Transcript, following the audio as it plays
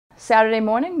Saturday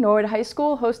morning, Norwood High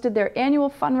School hosted their annual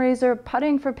fundraiser,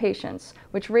 Putting for Patients,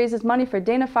 which raises money for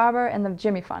Dana-Farber and the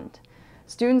Jimmy Fund.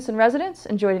 Students and residents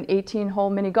enjoyed an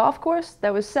 18-hole mini golf course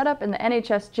that was set up in the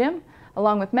NHS gym,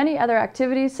 along with many other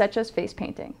activities such as face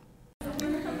painting.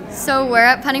 So we're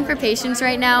at Putting for Patients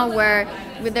right now, where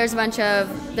there's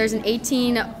an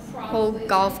 18-hole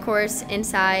golf course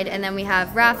inside, and then we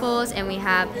have raffles and we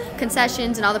have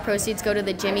concessions, and all the proceeds go to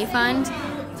the Jimmy Fund.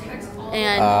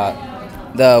 And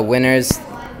the winners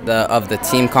of the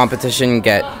team competition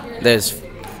there's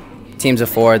teams of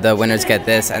 4, the winners get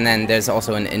this, and then there's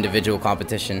also an individual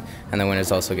competition, and the winners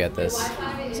also get this. So.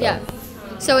 Yeah,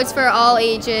 so it's for all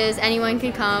ages, anyone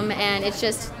can come, and it's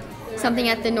just something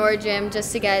at the Norwood Gym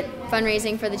just to get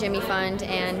fundraising for the Jimmy Fund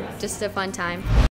and just a fun time.